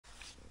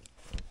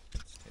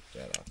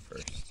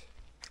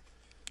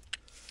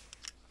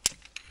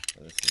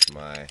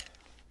my, I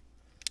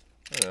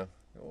don't know,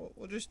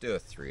 we'll just do a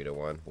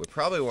 3-to-1. We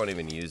probably won't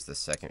even use the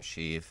second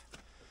sheave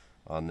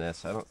on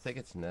this. I don't think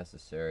it's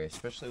necessary,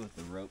 especially with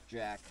the rope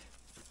jack.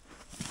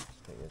 I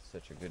think it's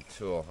such a good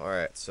tool. All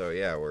right, so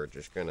yeah, we're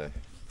just gonna,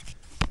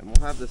 and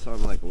we'll have this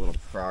on like a little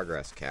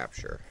progress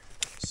capture.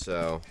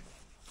 So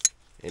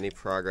any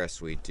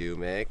progress we do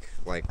make,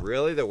 like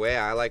really the way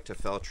I like to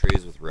fell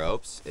trees with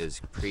ropes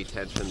is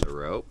pre-tension the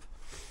rope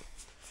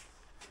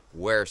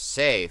where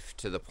safe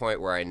to the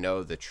point where I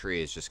know the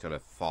tree is just gonna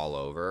fall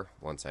over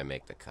once I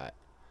make the cut.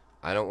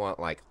 I don't want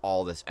like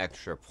all this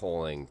extra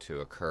pulling to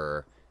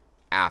occur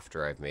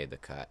after I've made the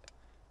cut.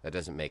 That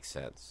doesn't make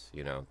sense.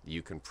 You know,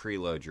 you can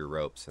preload your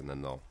ropes and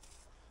then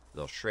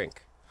they'll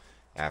shrink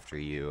after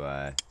you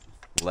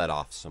let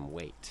off some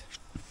weight.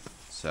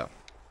 So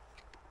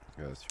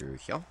go through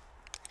here.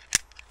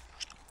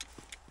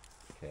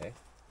 Okay,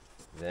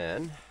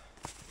 then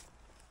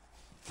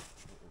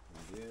what we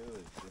can do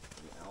is just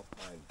an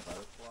alpine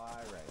butterfly,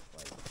 right?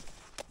 Like,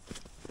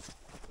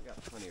 we got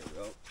plenty of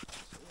rope,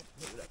 so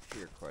we'll put it up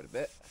here quite a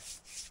bit.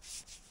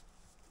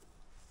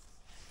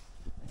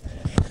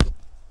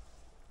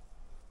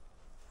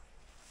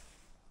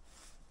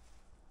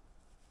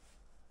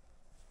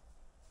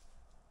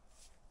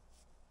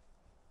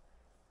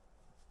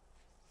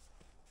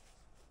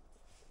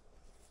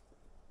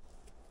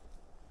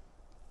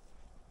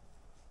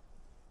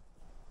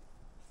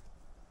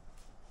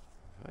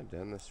 Have I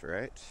done this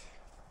right?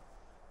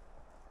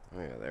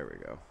 Oh yeah, there we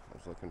go. I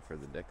was looking for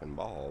the dick and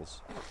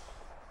balls, and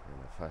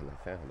I finally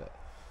found it.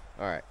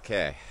 All right,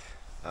 okay.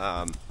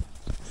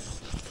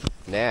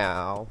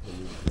 Now we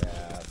need to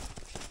grab.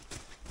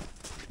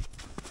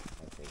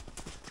 I think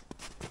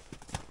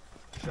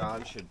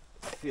Sean should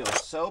feel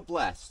so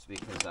blessed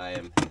because I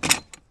am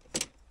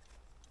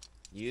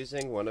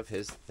using one of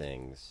his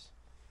things.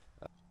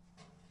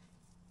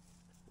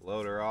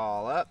 Load her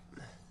all up.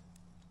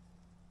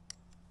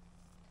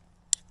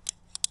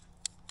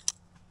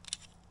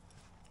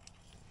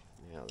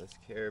 Now this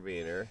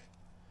carabiner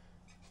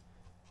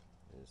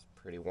is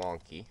pretty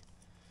wonky,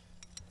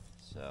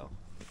 so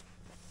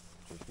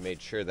just made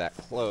sure that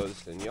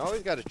closed. And you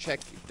always got to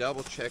check,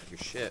 double check your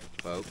shit,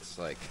 folks.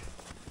 Like,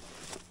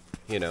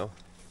 you know,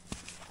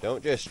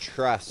 don't just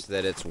trust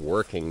that it's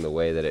working the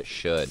way that it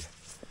should,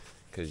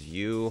 because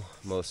you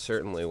most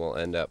certainly will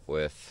end up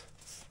with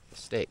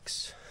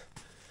mistakes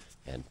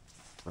and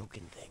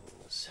broken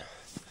things.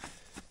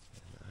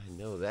 And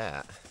I know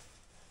that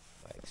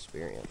by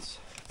experience.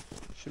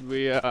 Should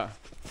we, Oh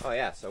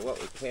yeah, so what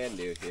we can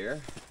do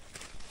here,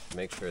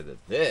 make sure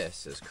that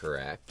this is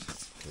correct,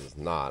 because it's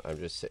not. I'm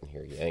just sitting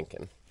here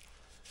yanking.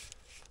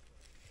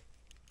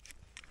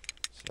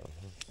 So,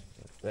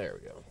 there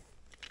we go.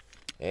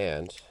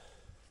 And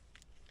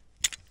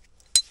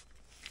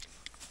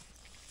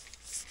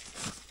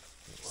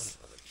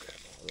grab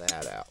all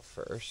that out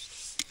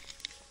first.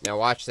 Now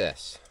watch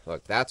this.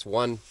 Look, that's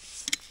one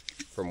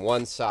from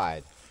one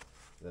side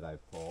that I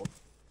pulled.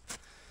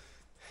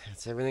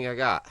 That's everything I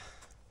got.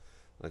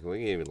 Look, we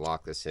can even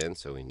lock this in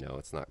so we know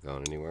it's not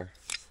going anywhere.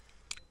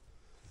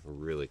 A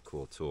really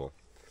cool tool.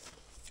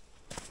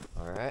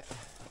 All right.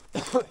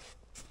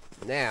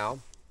 Now,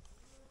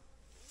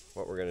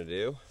 what we're gonna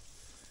do,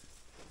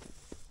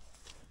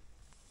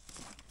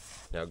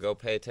 now go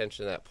pay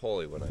attention to that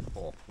pulley when I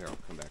pull. Here, I'll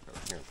come back over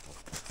here and pull.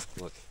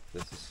 Look,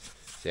 this is,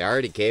 see, I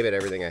already gave it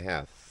everything I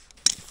have.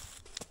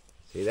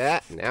 See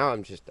that? Now I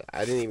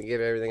didn't even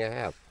give it everything I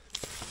have.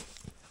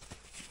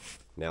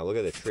 Now look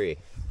at the tree.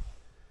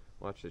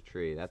 Watch the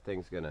tree. That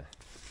thing's gonna,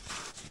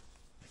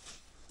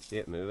 see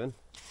it moving?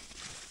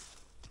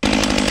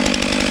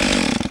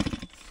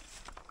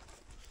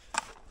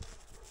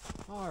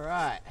 All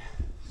right,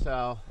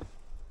 so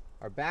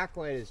our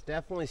backlight is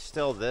definitely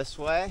still this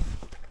way,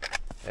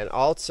 and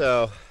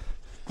also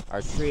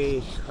our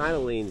tree kind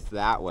of leans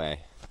that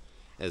way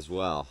as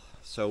well.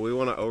 So we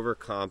want to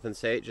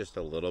overcompensate just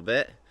a little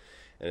bit,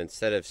 and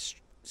instead of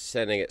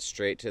sending it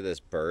straight to this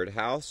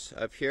birdhouse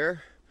up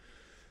here,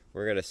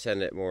 we're gonna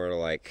send it more to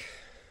like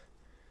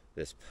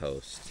this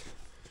post.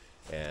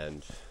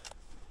 And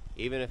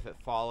even if it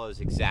follows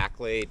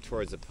exactly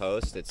towards the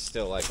post, it's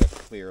still like a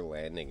clear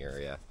landing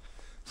area.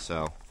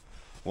 So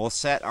we'll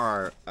set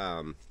our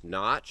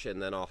notch,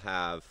 and then I'll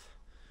have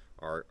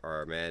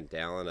our man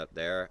Dallin up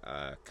there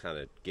kind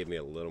of give me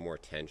a little more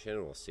tension,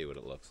 and we'll see what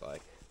it looks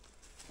like.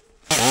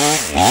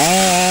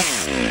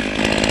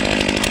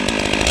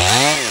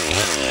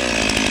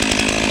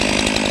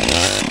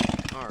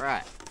 All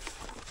right,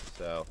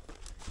 so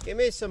give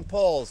me some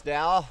pulls,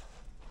 Dal.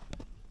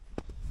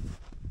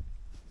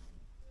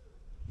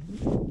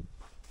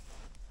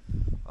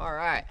 All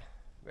right,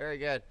 very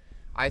good.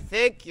 I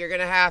think you're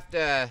gonna have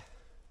to,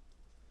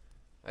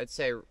 I'd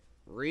say,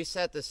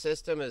 reset the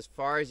system as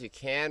far as you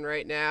can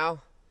right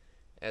now,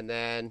 and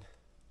then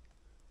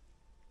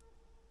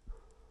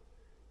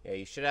yeah,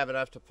 you should have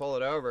enough to pull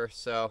it over.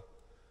 So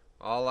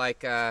I'll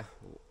like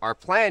our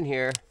plan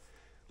here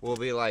will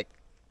be like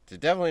to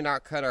definitely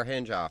not cut our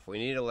hinge off. We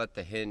need to let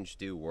the hinge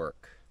do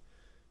work.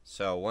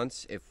 So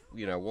once, if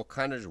you know, we'll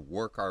kind of just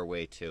work our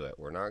way to it.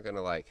 We're not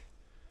gonna like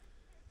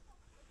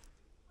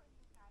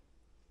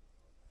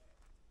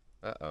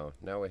Uh-oh,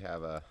 now we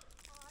have a...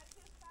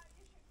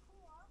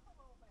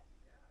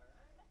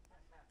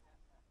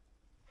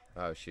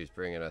 Oh, she's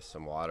bringing us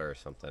some water or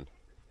something.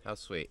 How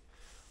sweet.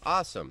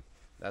 Awesome.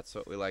 That's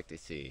what we like to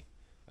see.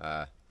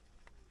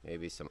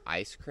 Maybe some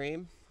ice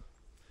cream?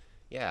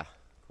 Yeah,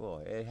 cool.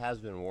 It has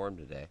been warm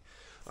today.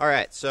 All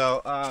right,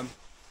 so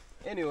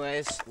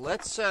anyways,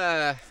 let's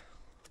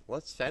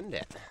send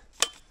it.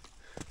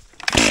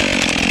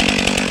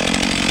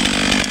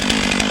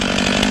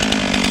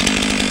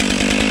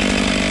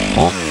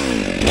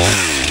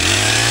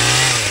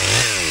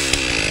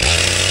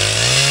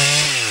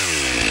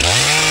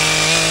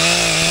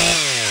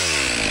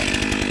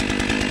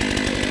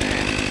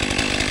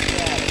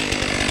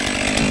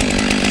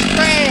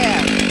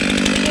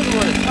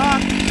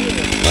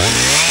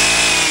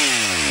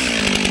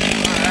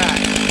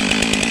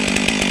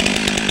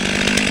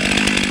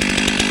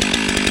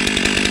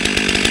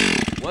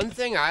 One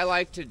thing I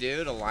like to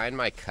do to line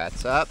my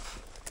cuts up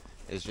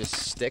is just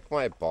stick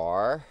my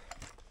bar,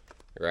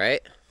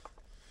 right?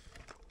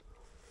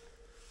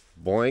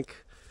 Boink,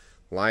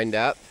 lined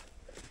up,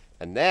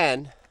 and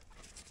then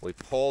we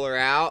pull her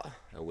out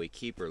and we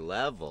keep her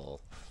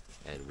level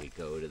and we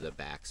go to the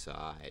back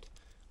side.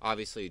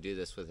 Obviously you do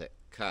this with a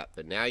cut,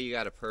 but now you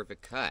got a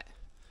perfect cut,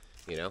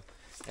 you know?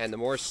 And the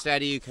more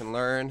steady you can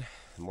learn,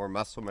 the more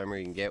muscle memory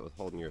you can get with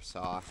holding your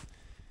saw.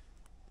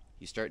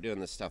 You start doing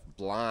this stuff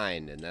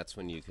blind, and that's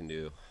when you can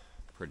do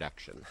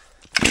production.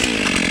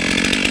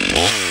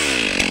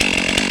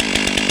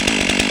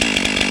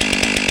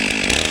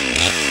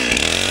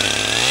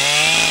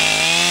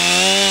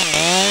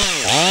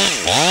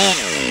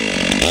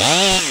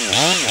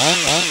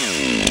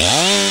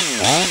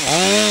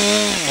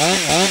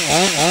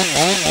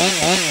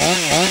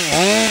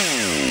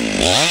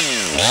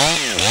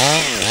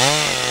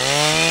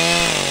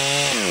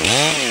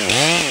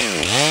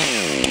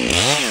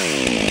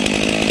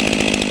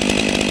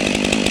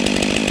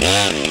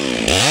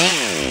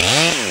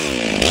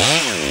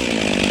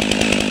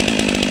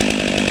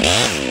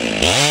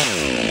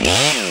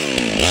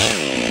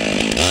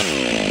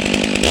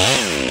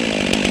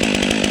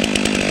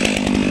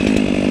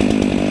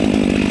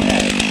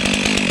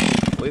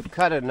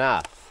 Cut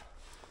enough,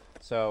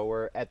 so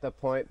we're at the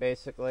point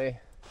basically.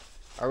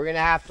 Are we gonna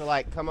have to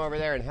like come over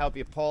there and help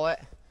you pull it?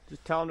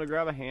 Just tell him to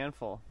grab a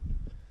handful.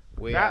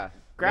 Grab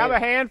a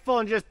handful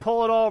and just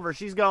pull it over.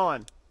 She's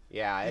going.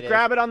 Yeah, it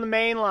grab it on the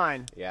main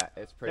line. Yeah,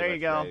 it's pretty much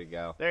ready to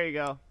go. There you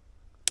go.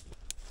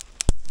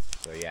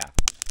 So yeah,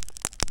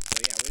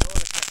 we don't want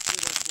to cut through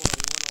this one.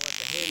 We want to let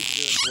the hinge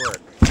do its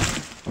work,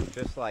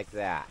 just like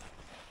that.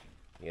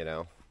 You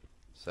know,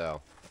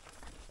 so.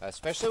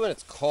 Especially when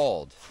it's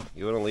cold,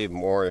 you want to leave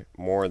more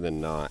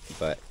than not.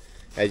 But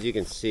as you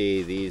can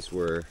see, these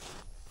were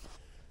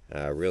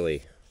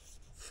really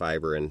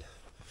fiber, and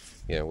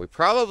you know, we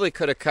probably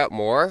could have cut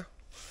more.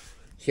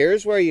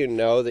 Here's where you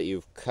know that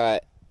you've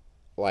cut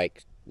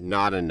like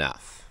not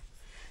enough.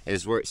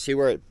 Is where, see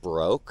where it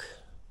broke,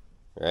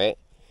 right?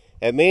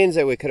 It means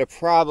that we could have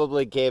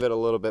probably gave it a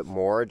little bit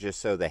more just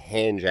so the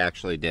hinge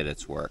actually did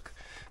its work.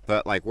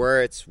 But like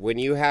where it's, when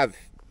you have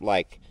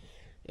like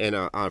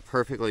on a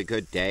perfectly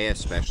good day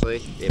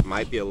especially, it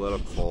might be a little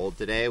cold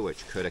today,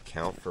 which could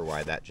account for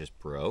why that just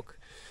broke.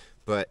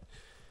 But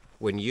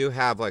when you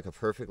have like a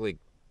perfectly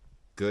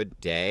good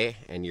day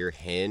and your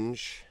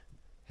hinge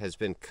has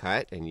been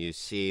cut and you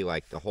see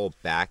like the whole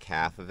back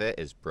half of it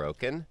is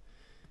broken,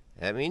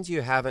 that means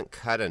you haven't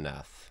cut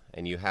enough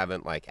and you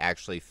haven't like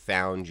actually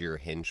found your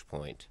hinge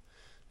point.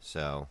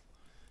 So,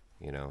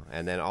 you know,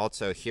 and then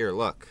also here,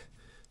 look.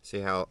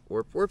 See how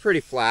we're pretty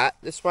flat.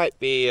 This might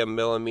be a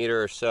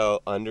millimeter or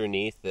so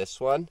underneath this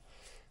one,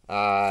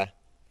 but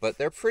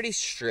they're pretty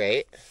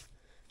straight.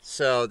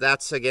 So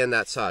that's, again,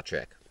 that saw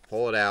trick.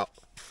 Pull it out,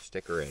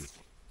 stick her in.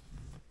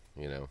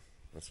 You know,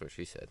 that's what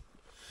she said.